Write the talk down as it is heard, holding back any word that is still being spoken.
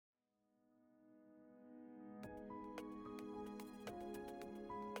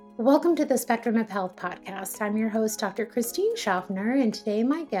Welcome to the Spectrum of Health podcast. I'm your host, Dr. Christine Schaffner, and today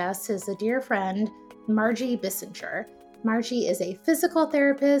my guest is a dear friend, Margie Bissinger. Margie is a physical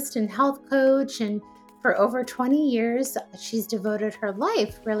therapist and health coach, and for over 20 years, she's devoted her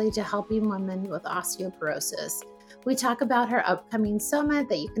life really to helping women with osteoporosis. We talk about her upcoming summit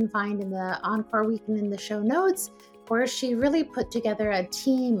that you can find in the Encore Weekend in the show notes, where she really put together a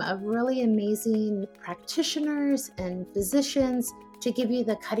team of really amazing practitioners and physicians to give you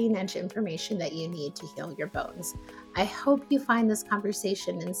the cutting edge information that you need to heal your bones. I hope you find this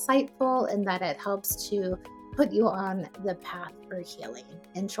conversation insightful and that it helps to put you on the path for healing.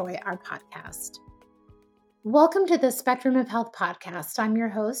 Enjoy our podcast. Welcome to the Spectrum of Health podcast. I'm your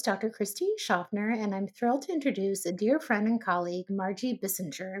host, Dr. Christine Schaffner, and I'm thrilled to introduce a dear friend and colleague, Margie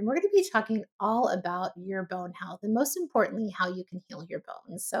Bissinger. And we're going to be talking all about your bone health and, most importantly, how you can heal your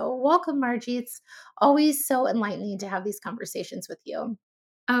bones. So, welcome, Margie. It's always so enlightening to have these conversations with you.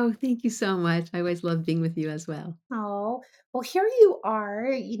 Oh, thank you so much. I always love being with you as well. Oh, well, here you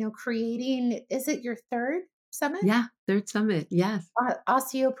are, creating, is it your third summit? Yeah, 3rd summit. Yes.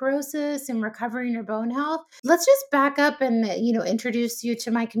 Osteoporosis and recovering your bone health. Let's just back up and introduce you to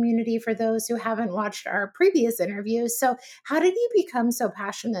my community for those who haven't watched our previous interviews. So, how did you become so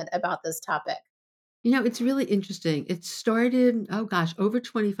passionate about this topic? It's really interesting. It started, oh gosh, over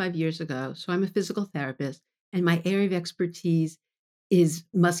 25 years ago. So I'm a physical therapist, and my area of expertise is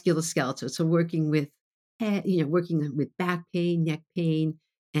musculoskeletal. So working with back pain, neck pain,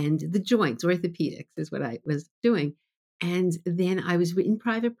 and the joints, orthopedics is what I was doing. And then I was in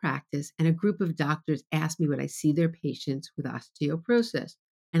private practice, and a group of doctors asked me would I see their patients with osteoporosis.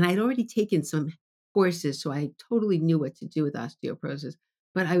 And I'd already taken some courses, so I totally knew what to do with osteoporosis.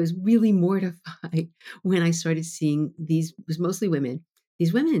 But I was really mortified when I started seeing these it was mostly women,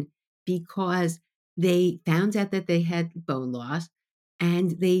 these women, because they found out that they had bone loss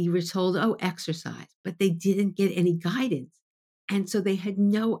and they were told, "Oh, exercise," but they didn't get any guidance. And so they had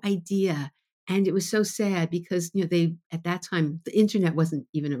no idea. And it was so sad because, they at that time, the internet wasn't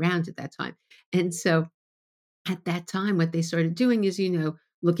even around at that time. And so at that time, what they started doing is,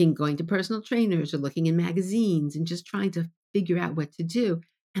 going to personal trainers or looking in magazines and just trying to figure out what to do.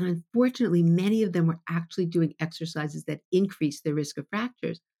 And unfortunately, many of them were actually doing exercises that increased their risk of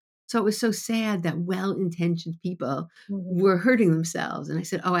fractures. So it was so sad that well intentioned people Mhm. were hurting themselves. And I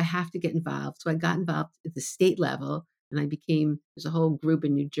said, "Oh, I have to get involved." So I got involved at the state level and there's a whole group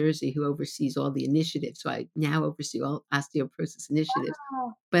in New Jersey who oversees all the initiatives. So I now oversee all osteoporosis initiatives.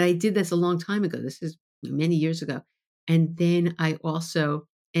 Oh, But I did this a long time ago. This is many years ago. And then I also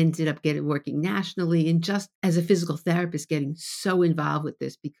ended up getting working nationally and just as a physical therapist, getting so involved with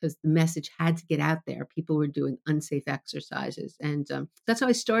this because the message had to get out there. People were doing unsafe exercises. And that's how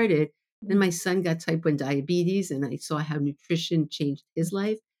I started. Then mm, my son got type 1 diabetes, and I saw how nutrition changed his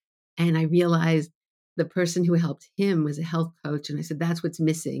life. And I realized the person who helped him was a health coach, and I said, "That's what's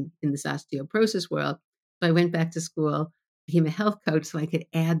missing in this osteoporosis world." So I went back to school, became a health coach so I could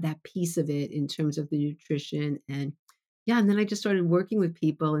add that piece of it in terms of the nutrition and yeah, and then I just started working with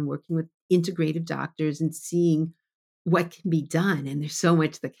people and working with integrative doctors and seeing what can be done, and there's so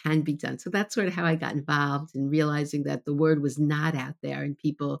much that can be done. So that's sort of how I got involved in realizing that the word was not out there and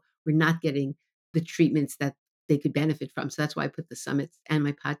people were not getting the treatments that they could benefit from. So that's why I put the summits and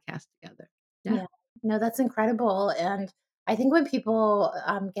my podcast together. Yeah. yeah, no, that's incredible. And I think when people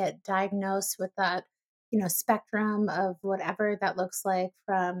get diagnosed with that, spectrum of whatever that looks like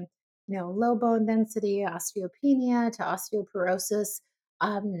from, low bone density, osteopenia to osteoporosis,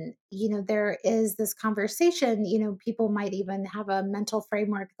 there is this conversation, people might even have a mental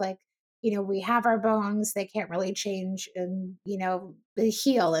framework like, we have our bones, they can't really change and, they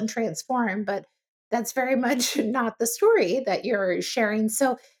heal and transform, but that's very much not the story that you're sharing.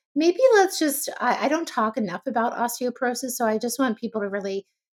 So maybe let's just, I don't talk enough about osteoporosis, so I just want people to really,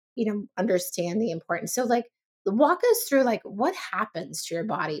 understand the importance. So, like, walk us through, like, what happens to your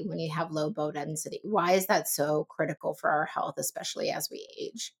body when you have low bone density? Why is that so critical for our health, especially as we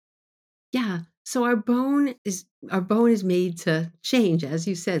age? Yeah. So our bone is made to change, as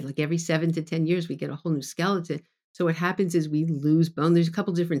you said, like every 7 to 10 years we get a whole new skeleton. So what happens is we lose bone. There's a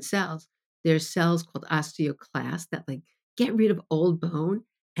couple different cells. There's cells called osteoclasts that like get rid of old bone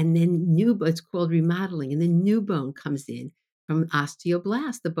and then it's called remodeling and then new bone comes in from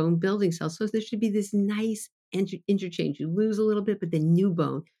osteoblast, the bone building cells. So there should be this nice interchange. You lose a little bit, but then new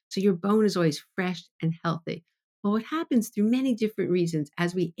bone. So your bone is always fresh and healthy. Well, what happens through many different reasons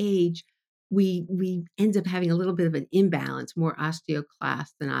as we age, we end up having a little bit of an imbalance, more osteoclast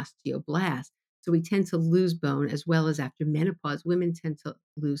than osteoblast. So we tend to lose bone as well as after menopause, women tend to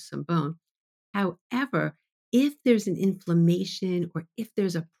lose some bone. However, if there's an inflammation or if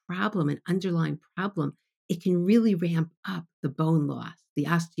there's a problem, an underlying problem, it can really ramp up the bone loss, the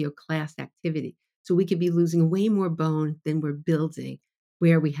osteoclast activity. So we could be losing way more bone than we're building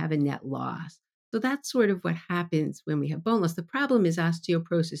where we have a net loss. So that's sort of what happens when we have bone loss. The problem is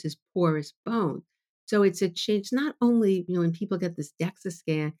osteoporosis is porous bone. So it's a change, not only, when people get this DEXA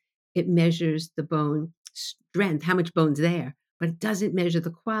scan, it measures the bone strength, how much bone's there, but it doesn't measure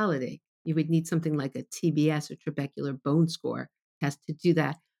the quality. You would need something like a TBS or trabecular bone score test to do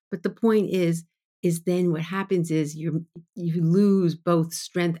that. But the point is then what happens is you lose both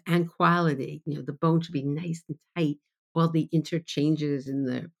strength and quality. The bone should be nice and tight, all the interchanges and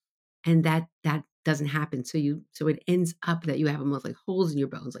that doesn't happen. So it ends up that you have almost like holes in your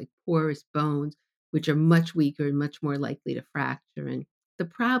bones, like porous bones, which are much weaker and much more likely to fracture. And the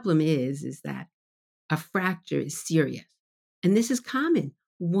problem is that a fracture is serious. And this is common.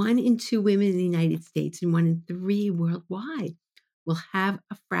 1 in 2 women in the United States and 1 in 3 worldwide will have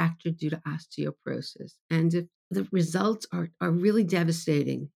a fracture due to osteoporosis. And the results are really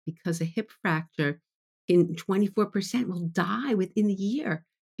devastating because a hip fracture in 24% will die within the year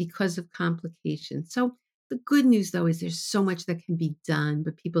because of complications. So the good news though is there's so much that can be done,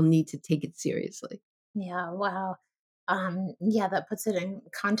 but people need to take it seriously. Yeah, wow. Yeah, that puts it in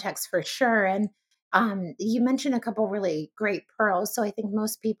context for sure. And you mentioned a couple really great pearls. So I think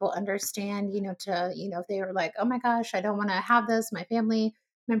most people understand, if they were like, oh my gosh, I don't want to have this. My family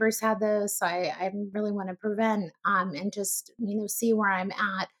members had this. I really want to prevent and just, see where I'm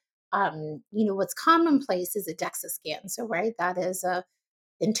at. What's commonplace is a DEXA scan. So, right, that is a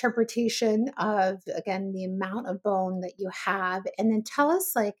interpretation of, again, the amount of bone that you have. And then tell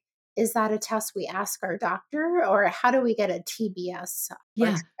us, like, is that a test we ask our doctor, or how do we get a TBS or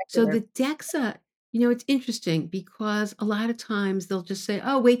Yeah. So trabecular? the DEXA, it's interesting because a lot of times they'll just say,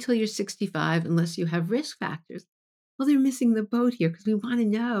 oh, wait till you're 65 unless you have risk factors. Well, they're missing the boat here because we want to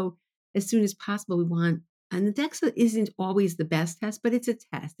know as soon as possible. And the DEXA isn't always the best test, but it's a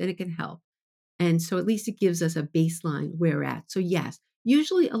test and it can help. And so at least it gives us a baseline where we're at. So yes,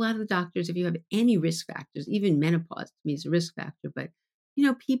 usually a lot of the doctors, if you have any risk factors, even menopause to me is a risk factor, but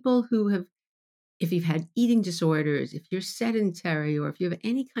people who have if you've had eating disorders, if you're sedentary, or if you have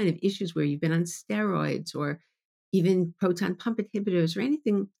any kind of issues where you've been on steroids or even proton pump inhibitors or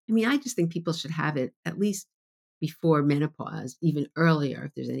anything, I mean, I just think people should have it at least before menopause, even earlier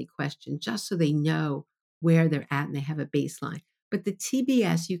if there's any question, just so they know where they're at and they have a baseline. But the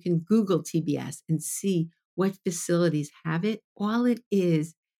TBS, you can Google TBS and see what facilities have it. All it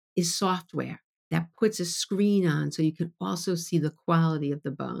is software that puts a screen on so you can also see the quality of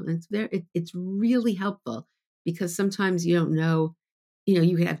the bone. It's really helpful because sometimes you don't know,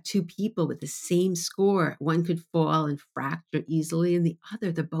 you could have 2 people with the same score. One could fall and fracture easily, and the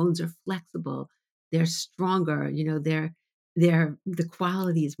other, the bones are flexible, they're stronger, the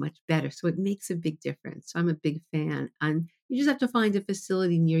quality is much better. So it makes a big difference. So I'm a big fan. And you just have to find a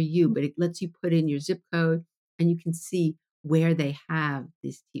facility near you, but it lets you put in your zip code and you can see where they have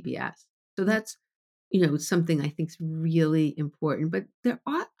this TBS. So that's something I think is really important. But there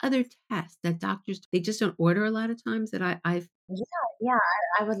are other tests that doctors they just don't order a lot of times that I've Yeah, yeah,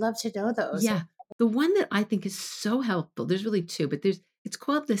 I would love to know those. yeah. The one that I think is so helpful, there's really 2, but it's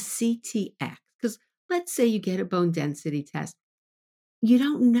called the CTX. Because let's say you get a bone density test. You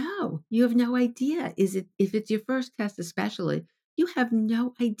don't know. You have no idea. If it's your first test especially, you have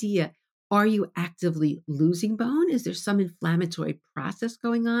no idea. Are you actively losing bone? Is there some inflammatory process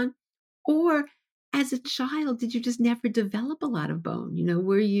going on? Or as a child, did you just never develop a lot of bone?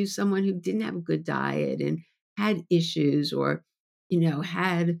 Were you someone who didn't have a good diet and had issues or,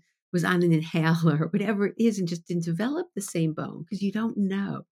 had was on an inhaler or whatever it is and just didn't develop the same bone because you don't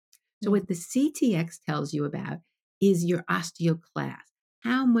know. So Mhm, what the CTX tells you about is your osteoclast,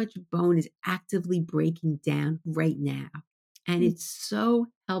 how much bone is actively breaking down right now. And mhm, it's so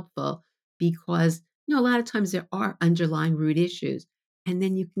helpful because, a lot of times there are underlying root issues. And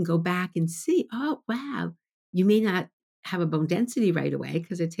then you can go back and see, oh, wow, you may not have a bone density right away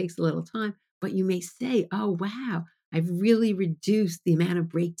because it takes a little time, but you may say, oh, wow, I've really reduced the amount of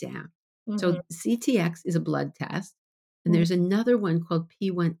breakdown. mhm, So CTX is a blood test. And mhm, there's another one called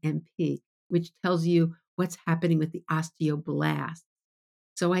P1MP, which tells you what's happening with the osteoblast.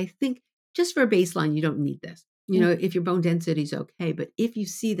 So I think just for a baseline, you don't need this. mhm. If your bone density is okay, but if you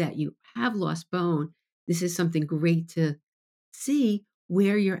see that you have lost bone, this is something great to see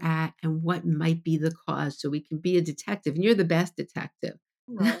where you're at and what might be the cause so we can be a detective. And you're the best detective.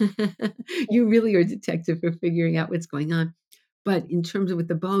 Oh, You really are a detective for figuring out what's going on. But in terms of with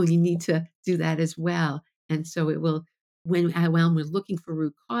the bone, you need to do that as well. And so it will, when we're looking for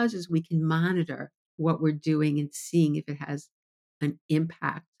root causes, we can monitor what we're doing and seeing if it has an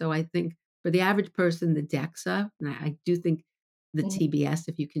impact. So I think for the average person, the DEXA, and I do think the Mhm. TBS,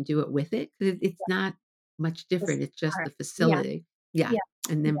 if you can do it with it, 'cause it's not much This different. It's just part. the Yeah, facility. Yeah. yeah,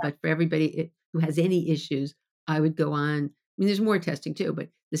 And then, yeah. but for everybody who has any issues, I would go on. I mean, there's more testing too, but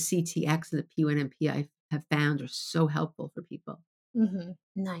the CTX and the P1NP I have found are so helpful for people.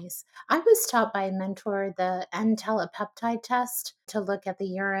 Nice. I was taught by a mentor the N-telepeptide test to look at the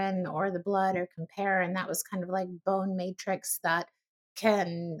urine or the blood or compare, and that was kind of like bone matrix that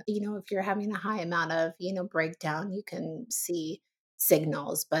can, if you're having a high amount of, breakdown, you can see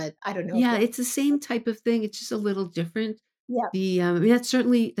signals, but I don't know if Yeah, you're. it's the same type of thing, it's just a little different. Yeah. I mean, that's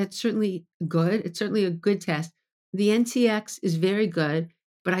certainly good, it's certainly a good test. The NTX is very good,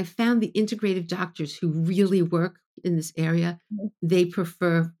 but I found the integrative doctors who really work in this area, Mhm. they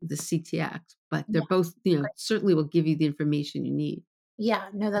prefer the CTX, but they're Yeah. both, certainly will give you the information you need. Yeah,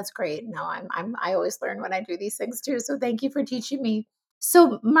 no, that's great. No, I always learn when I do these things too. So thank you for teaching me.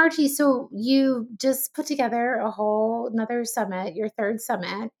 So Margie, so you just put together a whole another summit, your third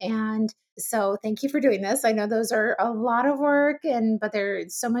summit. And so thank you for doing this. I know those are a lot of work but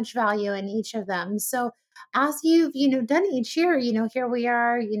there's so much value in each of them. So as you've, done each year, here we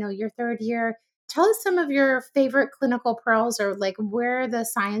are, your third year. Tell us some of your favorite clinical pearls or like where the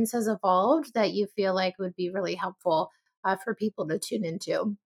science has evolved that you feel like would be really helpful for people to tune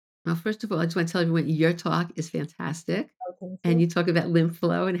into. Well, first of all, I just wanna tell everyone your talk is fantastic, Oh, thank and you. you talk about lymph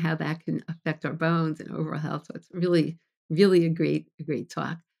flow and how that can affect our bones and overall health, so it's really, really a great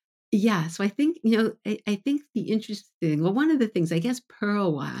talk. Yeah, so I think, I think the interesting well, one of the things, I guess,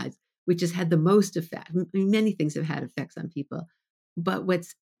 pearl-wise, which has had the most effect many things have had effects on people, but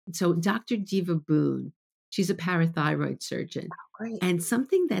what's so Dr. Diva Boone, she's a parathyroid surgeon, Great. and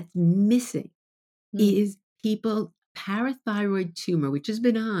something that's missing Mm, is people parathyroid tumor, which is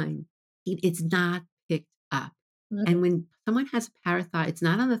benign, it's not picked up. mhm, And when someone has a parathyroid, it's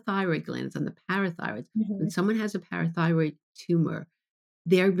not on the thyroid gland, it's on the parathyroid. When mhm, someone has a parathyroid tumor,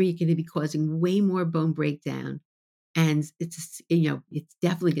 they're gonna be causing way more bone breakdown, and it's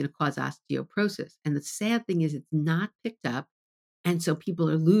definitely gonna cause osteoporosis. And the sad thing is it's not picked up, and so people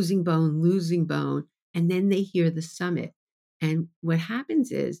are losing bone, and then they hear the summit. And what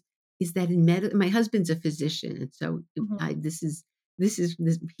happens is that my husband's a physician, and so mhm. this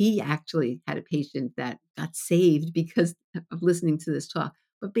he actually had a patient that got saved because of listening to this talk.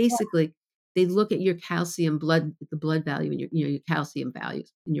 But Wow. basically, they look at your the blood value and your calcium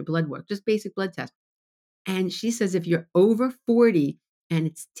values in your blood work, just basic blood test. And she says if you're over 40 and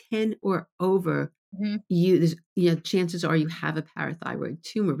it's 10 or over, Mhm, chances are you have a parathyroid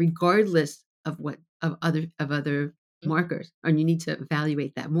tumor, regardless of what of other mhm, markers, and you need to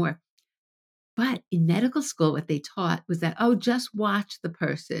evaluate that more. But in medical school, what they taught was that, oh, just watch the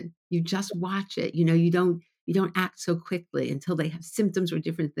person. You just watch it. You don't act so quickly until they have symptoms or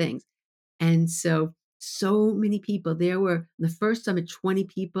different things. And so many people, there were the first summit, 20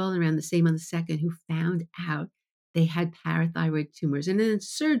 people, and around the same on the second, who found out they had parathyroid tumors. And then it's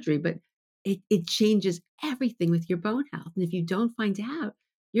surgery, but it changes everything with your bone health. And if you don't find out,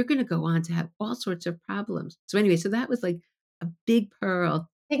 you're going to go on to have all sorts of problems. So anyway, so that was like a big pearl.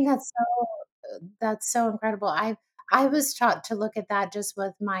 I think that's so incredible. I was taught to look at that just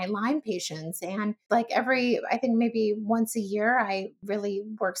with my Lyme patients, and like I think maybe once a year, I really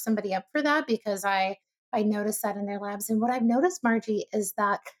work somebody up for that because I noticed that in their labs. And what I've noticed, Margie, is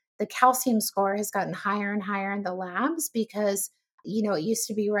that the calcium score has gotten higher and higher in the labs because it used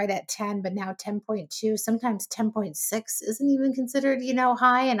to be right at 10, but now 10.2, sometimes 10.6 isn't even considered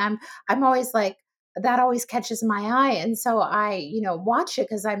high. And I'm always like that always catches my eye, and so I watch it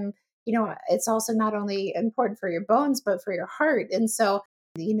because it's also not only important for your bones, but for your heart. And so,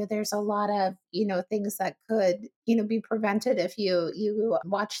 there's a lot of, things that could, be prevented if you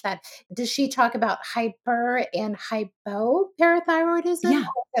watch that. Does she talk about hyper and hypoparathyroidism, Yeah,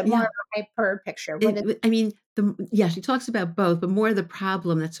 or is it more of yeah. a hyper picture? What is I mean, yeah, she talks about both, but more the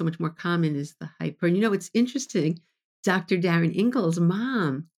problem that's so much more common is the hyper. And it's interesting. Dr. Darren Ingalls'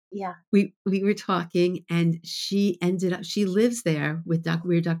 mom, yeah. we were talking, and she lives there with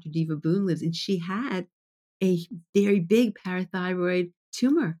where Dr. Diva Boone lives, and she had a very big parathyroid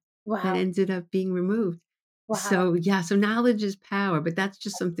tumor that Wow. ended up being removed. Wow. So, yeah, so knowledge is power, but that's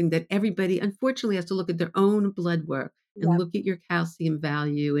just something that everybody unfortunately has to look at their own blood work and Yeah. look at your calcium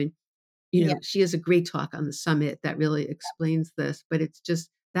value. And Yeah. she has a great talk on the summit that really explains this, but it's just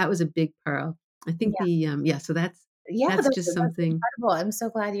that was a big pearl. I think Yeah. yeah, so that's Yeah. that's just That's something. incredible. I'm so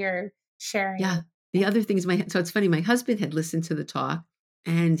glad you're sharing. Yeah. The other thing is so it's funny, my husband had listened to the talk,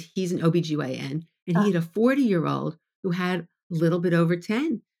 and he's an OBGYN, and he Uh, had a 40-year-old who had a little bit over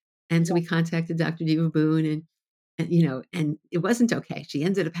 10. And so Yeah. we contacted Dr. Diva Boone and it wasn't okay. She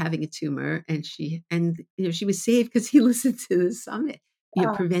ended up having a tumor and she was saved because he listened to the summit.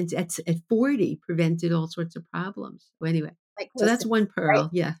 Oh, Prevent at 40, prevented all sorts of problems. So anyway, like, so that's listen, one right, pearl.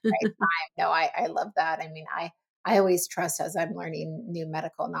 Yeah. right time. No, I love that. I mean, I always trust as I'm learning new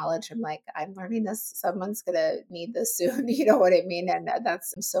medical knowledge. I'm like, I'm learning this. Someone's gonna need this soon. You know what I mean? And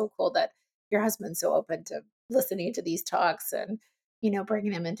that's so cool that your husband's so open to listening to these talks and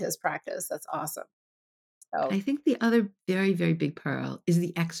bringing them into his practice. That's awesome. So I think the other very, very big pearl is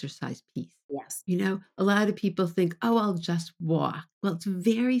the exercise piece. yes, A lot of people think, "Oh, I'll just walk." Well, it's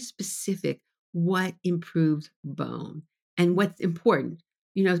very specific what improves bone and mm, what's important.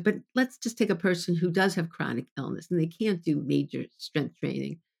 But let's just take a person who does have chronic illness and they can't do major strength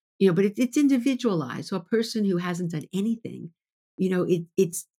training. But it's individualized. So a person who hasn't done anything,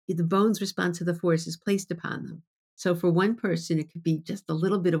 it's the bones respond to the forces placed upon them. So for one person, it could be just a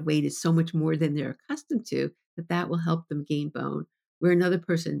little bit of weight is so much more than they're accustomed to that will help them gain bone, where another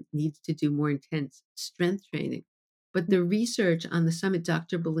person needs to do more intense strength training. But mm, the research on the summit,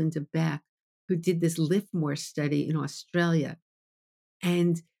 Dr. Belinda Beck, who did this Lift More study in Australia,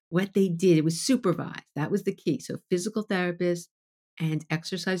 and what they did, it was supervised. That was the key. So physical therapists and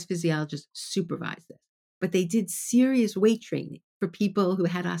exercise physiologists supervised this. But they did serious weight training for people who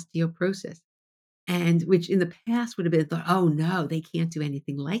had osteoporosis, and which in the past would have been thought, oh no, they can't do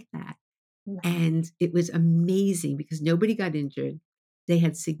anything like that. no, And it was amazing because nobody got injured. They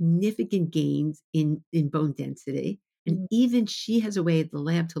had significant gains in bone density, and mm, even she has a way at the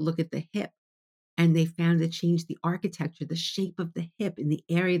lab to look at the hip, and they found it changed the architecture, the shape of the hip in the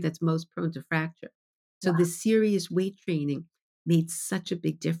area that's most prone to fracture. So wow, the serious weight training made such a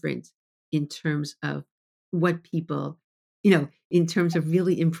big difference in terms of what people, in terms of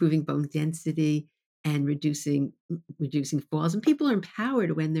really improving bone density and reducing falls. And people are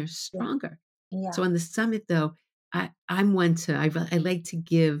empowered when they're yeah, stronger. yeah, So on the summit, though, I'm one to I like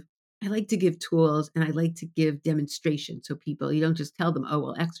to give tools and I like to give demonstrations so people you don't just tell them, oh,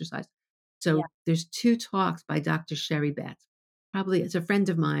 well, exercise. yeah, So there's 2 talks by Dr. Sherry Betts. Probably it's a friend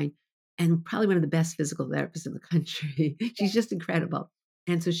of mine and probably one of the best physical therapists in the country. She's just incredible.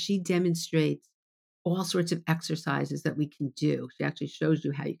 And so she demonstrates all sorts of exercises that we can do. She actually shows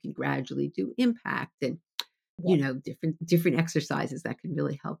you how you can gradually do impact and, yeah, different exercises that can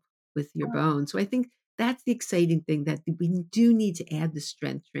really help with your bones. So I think that's the exciting thing that we do need to add the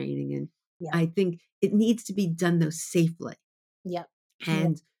strength training, and yeah, I think it needs to be done, though, safely. yeah, yeah,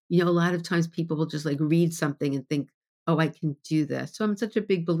 And, a lot of times people will just like read something and think, oh, I can do this. So I'm such a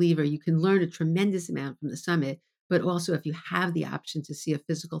big believer. You can learn a tremendous amount from the summit, but also if you have the option to see a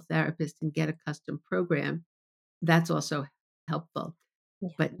physical therapist and get a custom program, that's also helpful. yeah,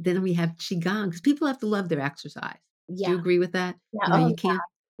 But then we have Qigong because people have to love their exercise. Do you yeah. agree with that? Yeah, oh, You can't.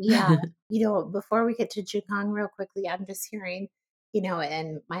 yeah. Yeah. Before we get to Qigong real quickly, I'm just hearing,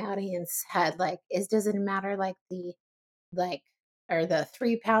 and my audience had like, does it matter like like, or the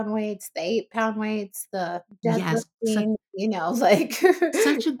 3 pound weights, the 8 pound weights, the Yes. deadlifting, like,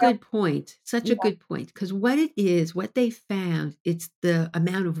 Such a good point, such a yeah, good point. Because what it is, what they found, it's the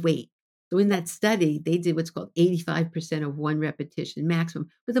amount of weight. So in yeah, that study, they did what's called 85% of one repetition maximum,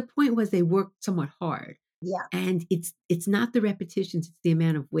 but the point was they worked somewhat hard, yeah, and it's not the repetitions, it's the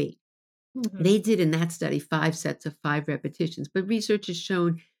amount of weight. mhm, They did in that study 5 sets of 5 repetitions, but research has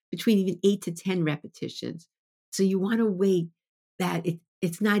shown between even 8 to 10 repetitions. So you wanna wait that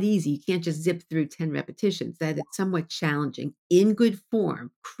it's not easy. You can't just zip through 10 repetitions, that it's somewhat challenging in good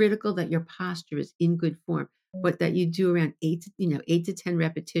form, critical that your posture is in good form, mm, but that you do around 8 to 10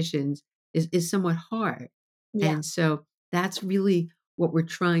 repetitions is somewhat hard. yeah, And so that's really what we're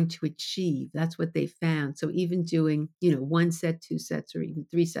trying to achieve. That's what they found. So even doing, 1 set, 2 sets, or even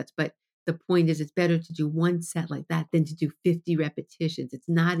 3 sets, but the point is it's better to do 1 set like that than to do 50 repetitions. It's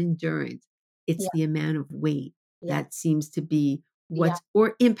not endurance. It's yeah, the amount of weight yeah, that seems to be yeah, what's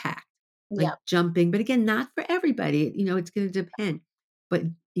or impact, like yeah, jumping, but again, not for everybody. It's gonna depend. But,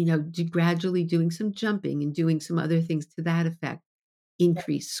 gradually doing some jumping and doing some other things to that effect. yeah,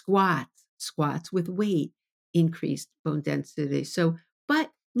 Increased squats with weight, increased bone density. So,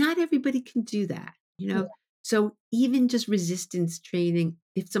 but not everybody can do that. yeah, So even just resistance training,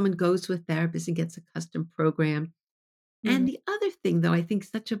 if someone goes to a therapist and gets a custom program. mhm, And the other thing though, I think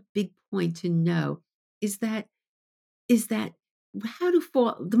such a big point to know is that how do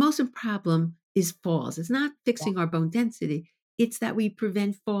fall the most problem is falls. It's not yeah, fixing our bone density. It's that we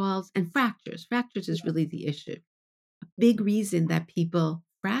prevent falls and fractures. Fractures is yeah, really the issue. Big mhm, reason that people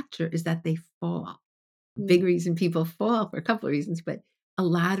fracture is that they fall. mm, Big reason people fall for a couple of reasons, but a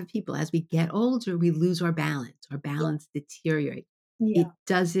lot of people, as we get older, we lose our balance. Our yeah, balance deteriorates. It Yeah.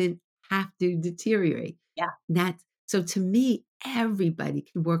 doesn't have to deteriorate. Yeah. That's so to me, everybody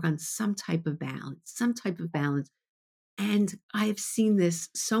can work on some type of balance, some type of balance. And I've seen this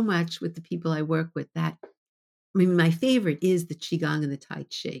so much with the people I work with that I mean, my favorite is the qigong and the tai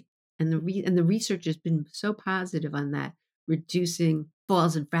chi, and the research has been so positive on that, reducing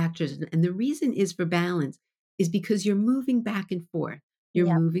falls and fractures, and the reason is for balance, is because you're moving back and forth, you're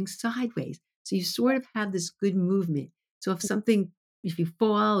Yeah. moving sideways, so you sort of have this good movement. So if you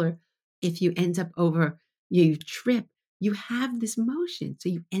fall or if you end up over you trip, you have this motion, so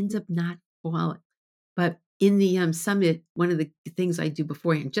you end up not falling. But in the, summit, one of the things I do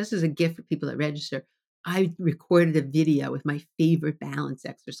beforehand, just as a gift for people that register, I recorded a video with my favorite balance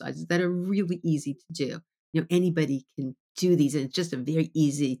exercises that are really easy to do. Anybody can do these, and it's just a very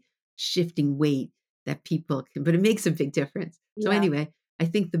easy shifting weight that people can but it makes a big difference. So Yeah. anyway, I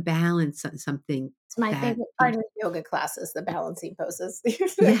think the balance is something It's my that favorite part people of yoga classes, the balancing poses. Yeah,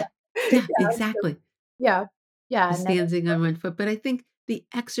 Yeah, yeah, exactly. yeah, yeah, The no, standing on one foot, but I think the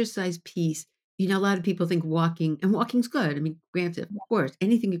exercise piece, a lot of people think walking and walking's good. I mean, granted, of course,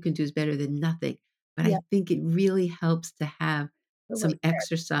 anything you can do is better than nothing, but yeah, I think it really helps to have the some weight there.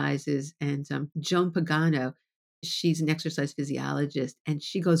 exercises, and, Joan Pagano, she's an exercise physiologist, and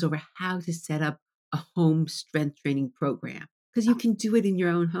she goes over how to set up a home strength training program because you can do it in your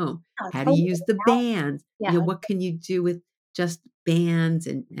own home. Yeah, How do you totally. use the bands? Yeah, What can you do with just bands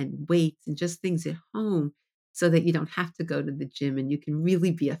and weights and just things at home so that you don't have to go to the gym and you can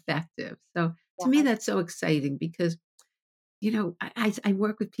really be effective. So to me, yeah, that's so exciting because, I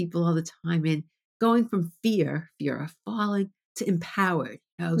work with people all the time and going from fear of falling to empowered,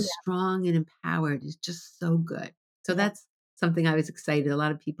 yeah, strong and empowered is just so good. So yeah, that's something I was excited. A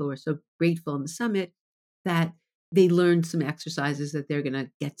lot of people were so grateful in the summit that they learned some exercises that they're going to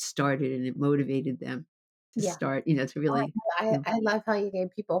get started and it motivated them to yeah. start, to Oh, really, I you I know, I love how you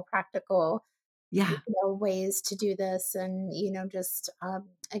gave people practical, yeah, ways to do this and, just,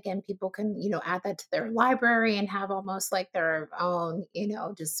 again, people can, add that to their library and have almost like their own,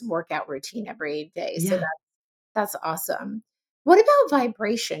 just workout routine every day. So yeah. that's awesome. What about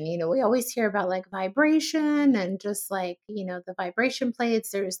vibration? We always hear about like vibration and just like, the vibration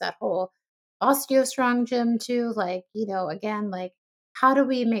plates. There's that whole OsteoStrong gym too. Like, again, like how do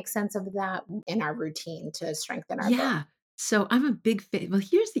we make sense of that in our routine to strengthen our bone? Yeah. So I'm a big fan. Well,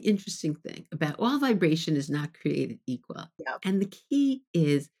 here's the interesting thing about all vibration is not created equal. Yeah. And the key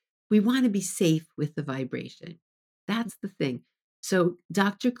is we want to be safe with the vibration. That's the thing. So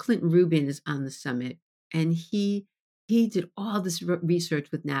Dr. Clint Rubin is on the summit and he did all this research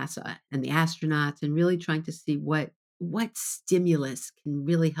with NASA and the astronauts and really trying to see what stimulus can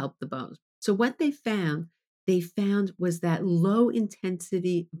really help the bones. So what they found was that low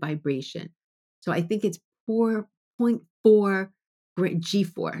intensity vibration. So I think it's 4.4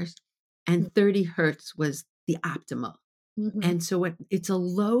 G-force and 30 hertz was the optimal. Mm-hmm. And so it's a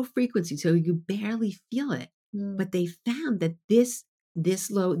low frequency, so you barely feel it. But they found that this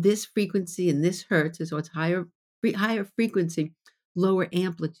frequency and this hertz, so it's higher frequency, lower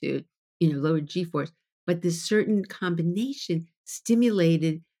amplitude, lower G-force. But this certain combination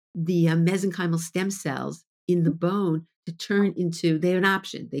stimulated the mesenchymal stem cells in the bone to turn into they have an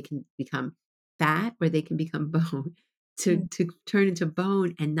option. They can become fat or they can become bone to turn into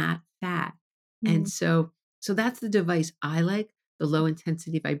bone and not fat. And so that's the device I like, the low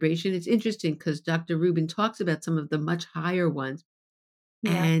intensity vibration. It's interesting because Dr. Rubin talks about some of the much higher ones.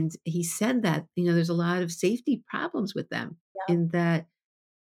 Yeah. And he said that, there's a lot of safety problems with them Yeah. in that,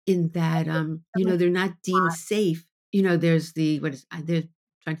 they're not deemed safe. There's the what is they're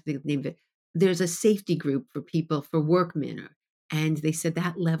trying to think of the name of it. There's a safety group for people for workmen, and they said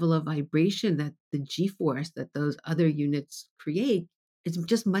that level of vibration that the G-force that those other units create is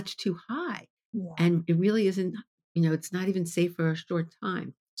just much too high, Yeah. and it really isn't. It's not even safe for a short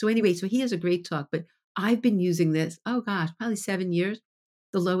time. So anyway, so he has a great talk, but I've been using this. Oh gosh, probably 7 years.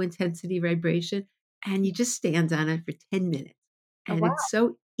 The low intensity vibration, and you just stand on it for 10 minutes Oh, and wow. it's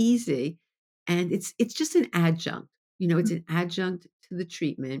so easy, and it's just an adjunct, it's an adjunct to the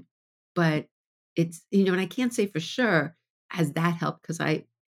treatment, but and I can't say for sure has that helped because I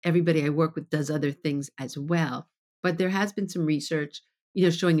everybody I work with does other things as well, but there has been some research,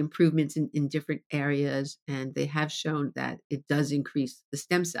 showing improvements in different areas, and they have shown that it does increase the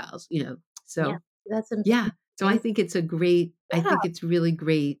stem cells, Yeah. so That's yeah. So amazing. I Yeah. think it's really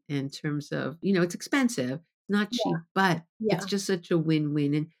great in terms of, it's expensive, not Yeah. cheap, but it's Yeah. just such a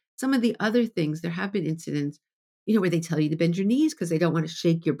win-win. And some of the other things, there have been incidents, where they tell you to bend your knees because they don't want to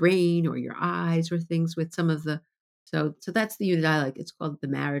shake your brain or your eyes or things with some of the so that's the unit I like. It's called the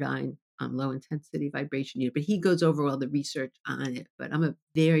Maradyne low intensity vibration unit, but he goes over all the research on it. But I'm a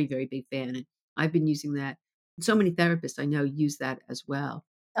very, very big fan, and I've been using that. So many therapists I know use that as well.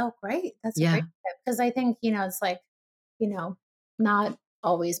 Oh, great. That's a great Yeah. tip because I think, it's like, you know, not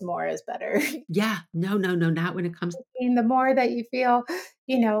always more is better. Yeah. No, no, no, not when it comes. And the more that you feel,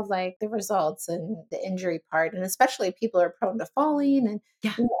 like the results and the injury part, and especially people are prone to falling and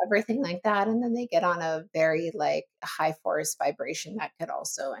Yeah. everything like that, and then they get on a very like high force vibration that could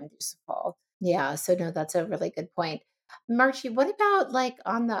also induce a fall. Yeah, so no, that's a really good point. Margie, what about like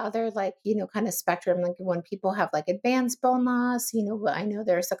on the other like, kind of spectrum, like when people have like advanced bone loss, I know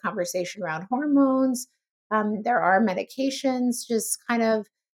there's a conversation around hormones. There are medications, just kind of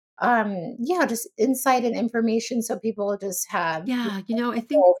yeah, just insight and information so people just have Yeah, I the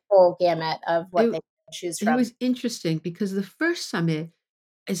think full gamut of what it they can choose it from. was interesting because the first summit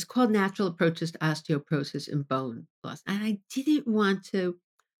is called Natural Approaches to Osteoporosis and Bone Loss, and I didn't want to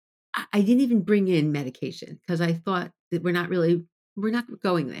I didn't even bring in medication because I thought that we're not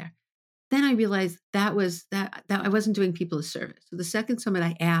going there. Then I realized that I wasn't doing people a service. So the second summit,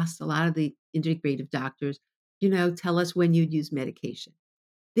 I asked a lot of the integrative doctors, tell us when you'd use medication.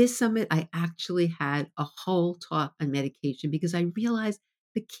 This summit, I actually had a whole talk on medication because I realized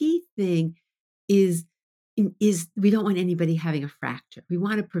the key thing is is we don't want anybody having a fracture. We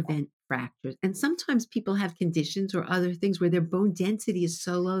want to prevent fractures. And sometimes people have conditions or other things where their bone density is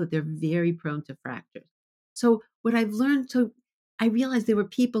so low that they're very prone to fractures. So what I've learned to I realized there were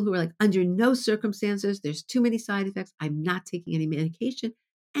people who were like, under no circumstances, there's too many side effects. I'm not taking any medication.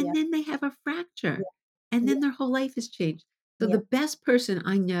 And Yeah, then they have a yeah, fracture. And yeah, then their whole life has changed. So yeah, the best person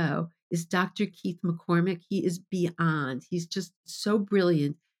I know is Dr. Keith McCormick. He is beyond. He's just so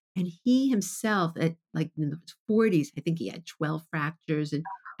brilliant. And he himself, at like in the 40s, I think he had 12 fractures and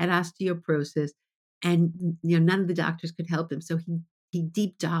had osteoporosis. And none of the doctors could help him. So he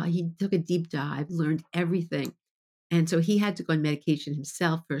took a deep dive, learned everything. And so he had to go on medication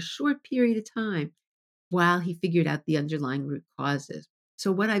himself for a short period of time while he figured out the underlying root causes.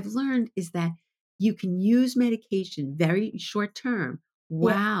 So what I've learned is that you can use medication very short term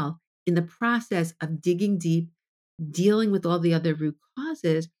yeah, while in the process of digging deep, dealing with all the other root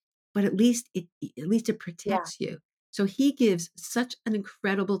causes, but at least it yeah, protects you. So he gives such an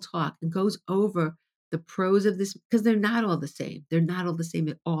incredible talk and goes over the pros of this because they're not all the same. They're not all the same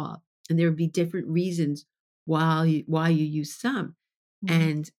at all. And there would be different reasons why you use some.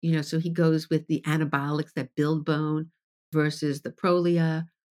 mhm, And, so he goes with the anabolics that build bone versus the Prolia mhm.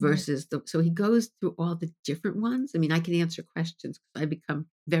 versus so he goes through all the different ones. I mean, I can answer questions because I become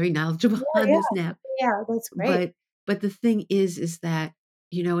very knowledgeable Yeah, on yeah, this now. yeah, that's great. But the thing is that,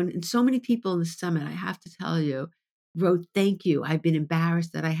 and so many people in the summit, I have to tell you, wrote, "Thank you. I've been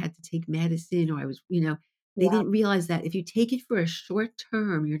embarrassed that I had to take medicine," or I was, they Yeah, didn't realize that if you take it for a short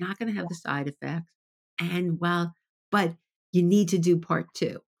term, you're not gonna have yeah, the side effects. And but you need to do part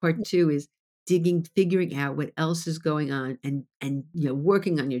 2. Part 2 is figuring out what else is going on and,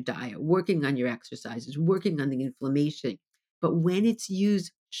 working on your diet, working on your exercises, working on the inflammation. But when it's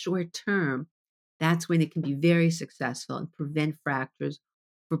used short term, that's when it can be very successful and prevent fractures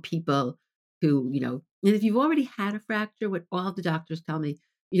for people who, and if you've already had a fracture, what all the doctors tell me,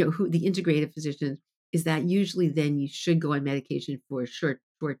 who the integrative physicians, is that usually then you should go on medication for a short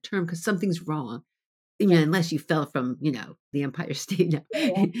term because something's wrong. yeah, Unless you fell from, the Empire State, no,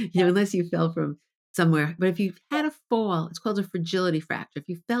 yeah, unless you fell from somewhere. But if you've had a fall, it's called a fragility fracture. If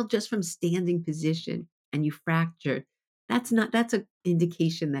you fell just from standing position and you fractured, that's an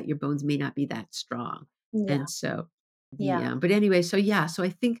indication that your bones may not be that strong. yeah, And so yeah, but anyway, so yeah, so I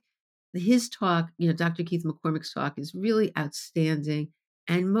think his talk, Dr. Keith McCormick's talk is really outstanding.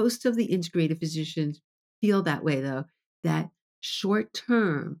 And most of the integrative physicians feel that way though, that short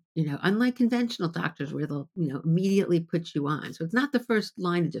term, unlike conventional doctors where they'll, immediately put you on. So it's not the first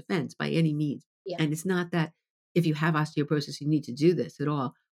line of defense by any means. yeah, And it's not that if you have osteoporosis, you need to do this at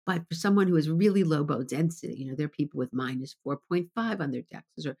all. But for someone who has really low bone density, there are people with minus 4.5 on their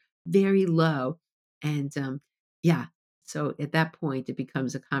DEXs or very low. And yeah, so at that point, it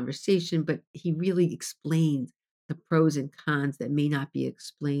becomes a conversation, but he really explains the pros and cons that may not be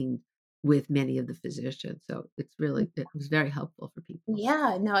explained with many of the physicians. So it was very helpful for people.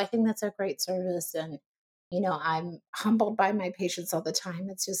 yeah. No, I think that's a great service, and I'm humbled by my patients all the time.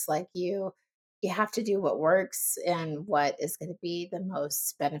 It's just like you have to do what works and what is going to be the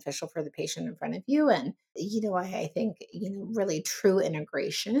most beneficial for the patient in front of you. And I think really true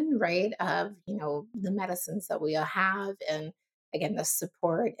integration, right, of the medicines that we all have, and again the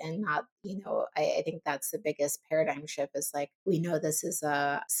support, and not I think that's the biggest paradigm shift is like we know this is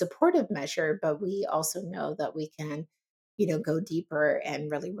a supportive measure, but we also know that we can go deeper and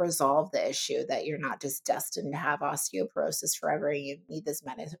really resolve the issue, that you're not just destined to have osteoporosis forever. You need this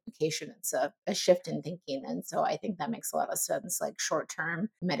medication. It's a shift in thinking. And so I think that makes a lot of sense, like short-term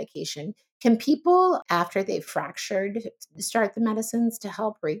medication. Can people, after they've fractured, start the medicines to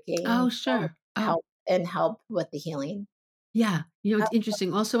help regain Oh, health, sure. Oh, help with the healing? yeah. It's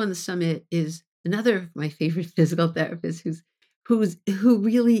interesting. Also on the summit is another of my favorite physical therapists who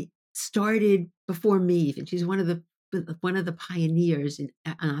really started before me even. She's one of the pioneers in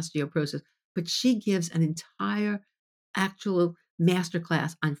on osteoporosis, but she gives an entire actual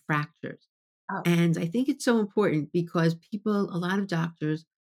masterclass on fractures. Oh, And I think it's so important because a lot of doctors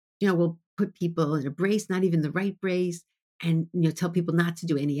will put people in a brace, not even the right brace, and tell people not to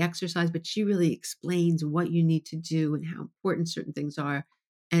do any exercise. But she really explains what you need to do and how important certain things are.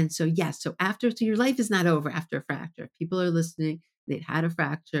 And so, yes, so your life is not over after a fracture. If people are listening, they've had a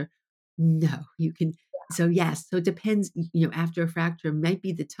fracture. No, you can. So yes, so it depends. After a fracture might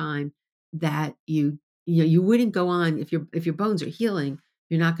be the time that you wouldn't go on if your bones are healing.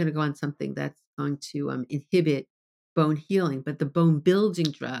 You're not going to go on something that's going to inhibit bone healing, but the bone building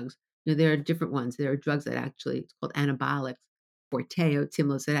drugs, there are different ones. There are drugs that actually, it's called anabolics, Forteo,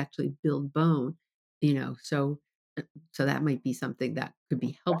 Tymlos, that actually build bone, so so that might be something that could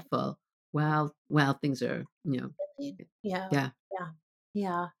be helpful while things are, really? Yeah, yeah. yeah,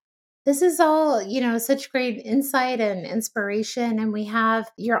 yeah. This is all, such great insight and inspiration. And we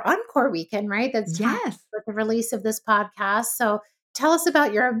have your encore weekend, right? That's time Yes. with the release of this podcast. So tell us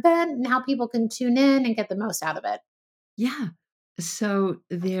about your event and how people can tune in and get the most out of it. Yeah. So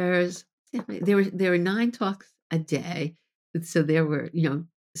there were 9 talks a day. So there were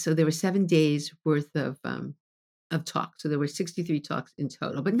 7 days worth of talks. So there were 63 talks in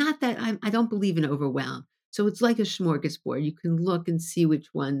total, but not that I don't believe in overwhelm. So it's like a smorgasbord. You can look and see which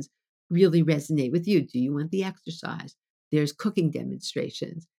ones really resonate with you. Do you want the exercise? There's cooking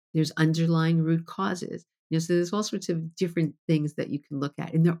demonstrations. There's underlying root causes. So there's all sorts of different things that you can look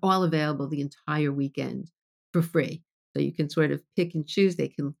at, and they're all available the entire weekend for free. So you can sort of pick and choose. They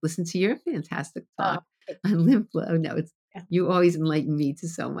can listen to your fantastic Oh, talk on lymph flow. No, it's yeah. you always enlighten me to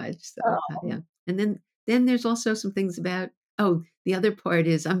so much. So Oh, yeah, and then there's also some things about the other part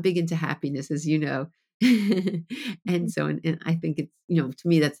is I'm big into happiness, as you know. And mhm. so and I think it's, to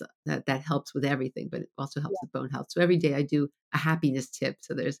me that helps with everything, but it also helps Yeah. with bone health. So every day I do a happiness tip.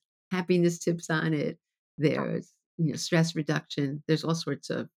 So there's happiness tips on it. There's, stress reduction. There's all sorts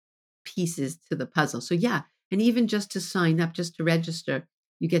of pieces to the puzzle. So yeah, and even just to sign up, just to register,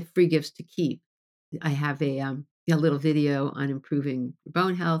 you get free gifts to keep. I have a little video on improving your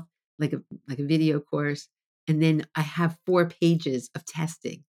bone health, like a video course, and then I have 4 pages of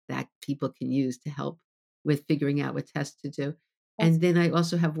testing that people can use to help with figuring out what tests to do. That's And then I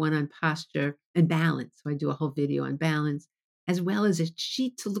also have one on posture and balance. So I do a whole video on balance, as well as a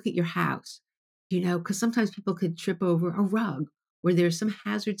sheet to look at your house. Because sometimes people could trip over a rug, or there's some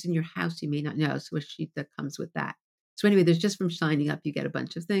hazards in your house you may not know. So a sheet that comes with that. So anyway, there's just from signing up, you get a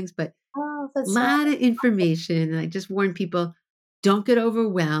bunch of things, but that's so lot of information, and I just warn people, don't get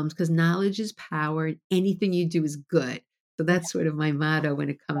overwhelmed because knowledge is power and anything you do is good. So yeah. that's sort of my motto when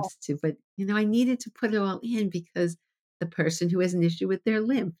it comes to, but I needed to put it all in because the person who has an issue with their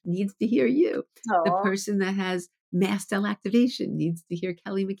lymph needs to hear you. The Oh, person that has mast cell activation needs to hear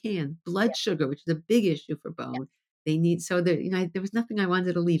Kelly McCann. yeah. Blood sugar, which is a big issue for bone. They need so there, there was nothing I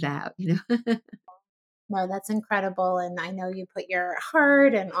wanted to leave out. No, that's incredible. And I know you put your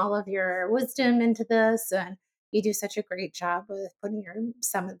heart and all of your wisdom into this, and you do such a great job with putting your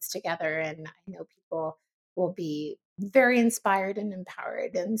summits together. And I know people will be very inspired and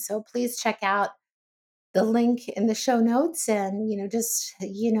empowered. And so please check out the link in the show notes, and, just,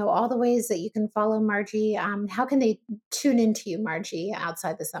 all the ways that you can follow Margie. How can they tune into you, Margie,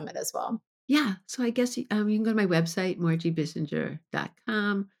 outside the summit as well? Yeah, so I guess, you can go to my website,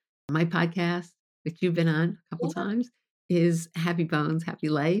 margiebissinger.com. My podcast, which you've been on a couple Yeah. times, is Happy Bones, Happy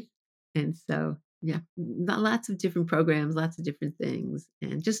Life, and so, yeah, lots of different programs, lots of different things,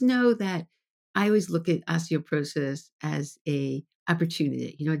 and just know that I always look at osteoporosis as a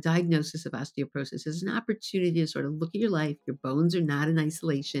opportunity. A diagnosis of osteoporosis is an opportunity to sort of look at your life. Your bones are not in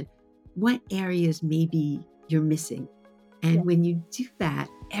isolation. What areas maybe you're missing? Yeah. And when you do that,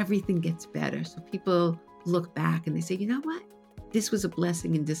 everything gets better. So people look back and they say, you know what? This was a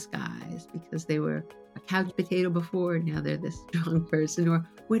blessing in disguise because they were a couch potato before, and now they're this strong person, or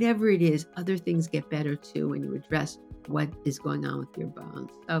whatever it is. Other things get better too when you address what is going on with your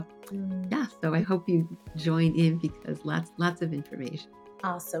bones. So, Mm. yeah, so I hope you join in because lots of information.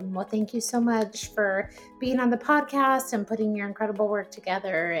 Awesome. Well, thank you so much for being on the podcast and putting your incredible work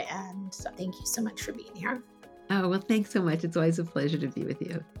together. And thank you so much for being here. Oh, well, thanks so much. It's always a pleasure to be with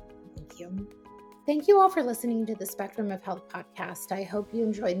you. Thank you. Thank you all for listening to the Spectrum of Health podcast. I hope you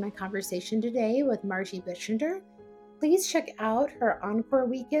enjoyed my conversation today with Margie Bissinger. Please check out her Encore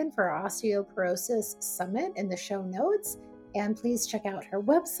weekend for Osteoporosis Summit in the show notes. And please check out her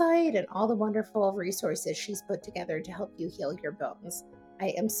website and all the wonderful resources she's put together to help you heal your bones.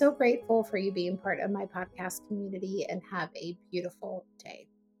 I am so grateful for you being part of my podcast community, and have a beautiful day.